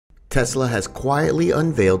Tesla has quietly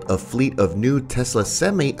unveiled a fleet of new Tesla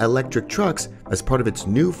semi-electric trucks as part of its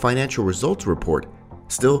new financial results report.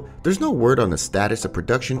 Still, there's no word on the status of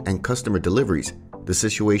production and customer deliveries. The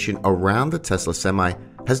situation around the Tesla Semi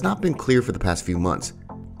has not been clear for the past few months.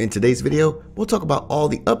 In today's video, we'll talk about all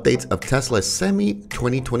the updates of Tesla's Semi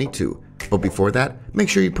 2022. But before that, make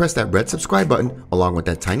sure you press that red subscribe button along with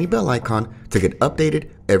that tiny bell icon to get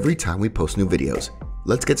updated every time we post new videos.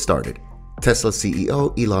 Let's get started. Tesla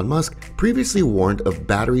CEO Elon Musk previously warned of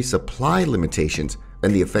battery supply limitations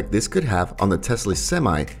and the effect this could have on the Tesla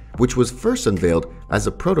Semi, which was first unveiled as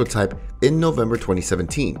a prototype in November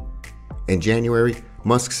 2017. In January,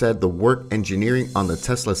 Musk said the work engineering on the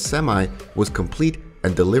Tesla Semi was complete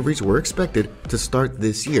and deliveries were expected to start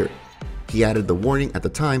this year. He added the warning at the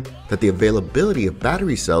time that the availability of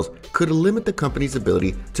battery cells could limit the company's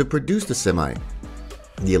ability to produce the Semi.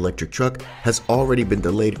 The electric truck has already been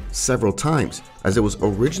delayed several times, as it was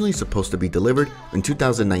originally supposed to be delivered in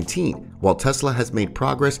 2019, while Tesla has made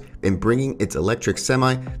progress in bringing its electric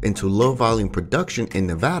Semi into low-volume production in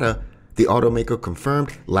Nevada. The automaker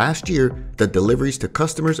confirmed last year that deliveries to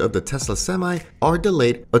customers of the Tesla Semi are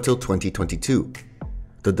delayed until 2022.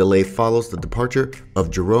 The delay follows the departure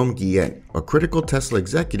of Jerome Guillen, a critical Tesla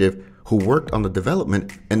executive who worked on the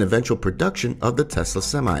development and eventual production of the Tesla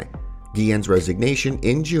Semi. Guillen's resignation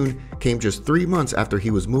in June came just 3 months after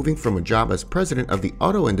he was moving from a job as president of the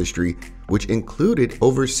auto industry, which included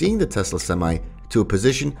overseeing the Tesla Semi, to a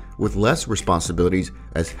position with less responsibilities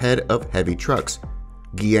as head of heavy trucks.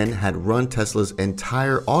 Guillen had run Tesla's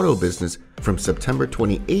entire auto business from September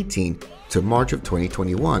 2018 to March of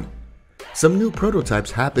 2021. Some new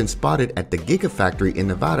prototypes have been spotted at the Gigafactory in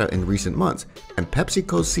Nevada in recent months, and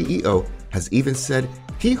PepsiCo's CEO has even said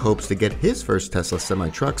he hopes to get his first Tesla Semi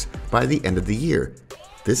trucks by the end of the year.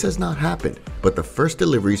 This has not happened, but the first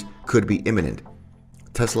deliveries could be imminent.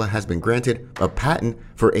 Tesla has been granted a patent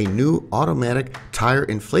for a new automatic tire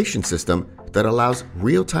inflation system that allows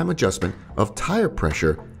real-time adjustment of tire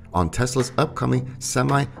pressure on Tesla's upcoming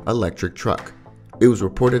semi-electric truck. It was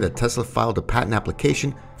reported that Tesla filed a patent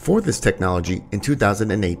application for this technology in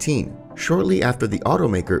 2018, shortly after the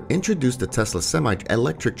automaker introduced the Tesla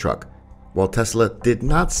semi-electric truck. While Tesla did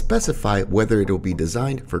not specify whether it will be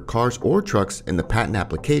designed for cars or trucks in the patent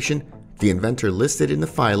application, the inventor listed in the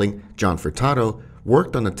filing, John Furtado,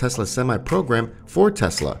 worked on the Tesla Semi program for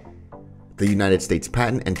Tesla. The United States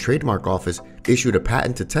Patent and Trademark Office issued a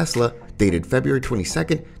patent to Tesla dated February 22,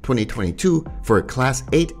 2022 for a Class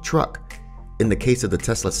 8 truck. In the case of the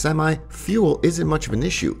Tesla Semi, fuel isn't much of an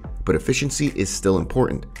issue, but efficiency is still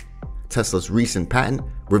important. Tesla's recent patent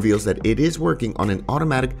reveals that it is working on an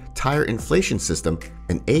automatic tire inflation system,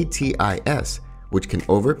 an ATIS, which can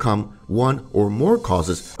overcome one or more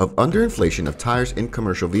causes of underinflation of tires in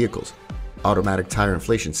commercial vehicles. Automatic tire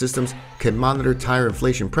inflation systems can monitor tire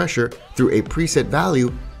inflation pressure through a preset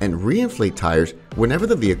value and reinflate tires whenever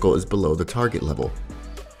the vehicle is below the target level.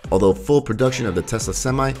 Although full production of the Tesla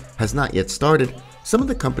Semi has not yet started, some of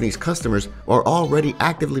the company's customers are already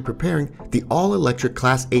actively preparing the all-electric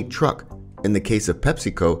Class 8 truck. In the case of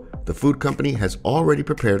PepsiCo, the food company has already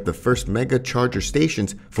prepared the first mega charger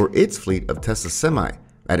stations for its fleet of Tesla Semi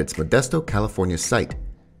at its Modesto, California site.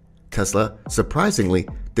 Tesla, surprisingly,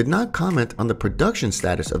 did not comment on the production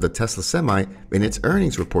status of the Tesla Semi in its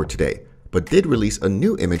earnings report today, but did release a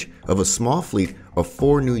new image of a small fleet of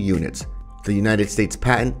 4 new units. The United States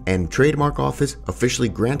Patent and Trademark Office officially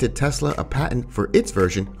granted Tesla a patent for its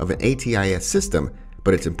version of an ATIS system,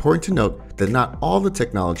 but it's important to note that not all the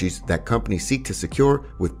technologies that companies seek to secure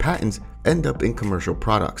with patents end up in commercial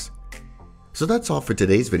products. So that's all for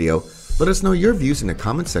today's video. Let us know your views in the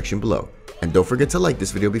comment section below, and don't forget to like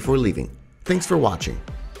this video before leaving. Thanks for watching.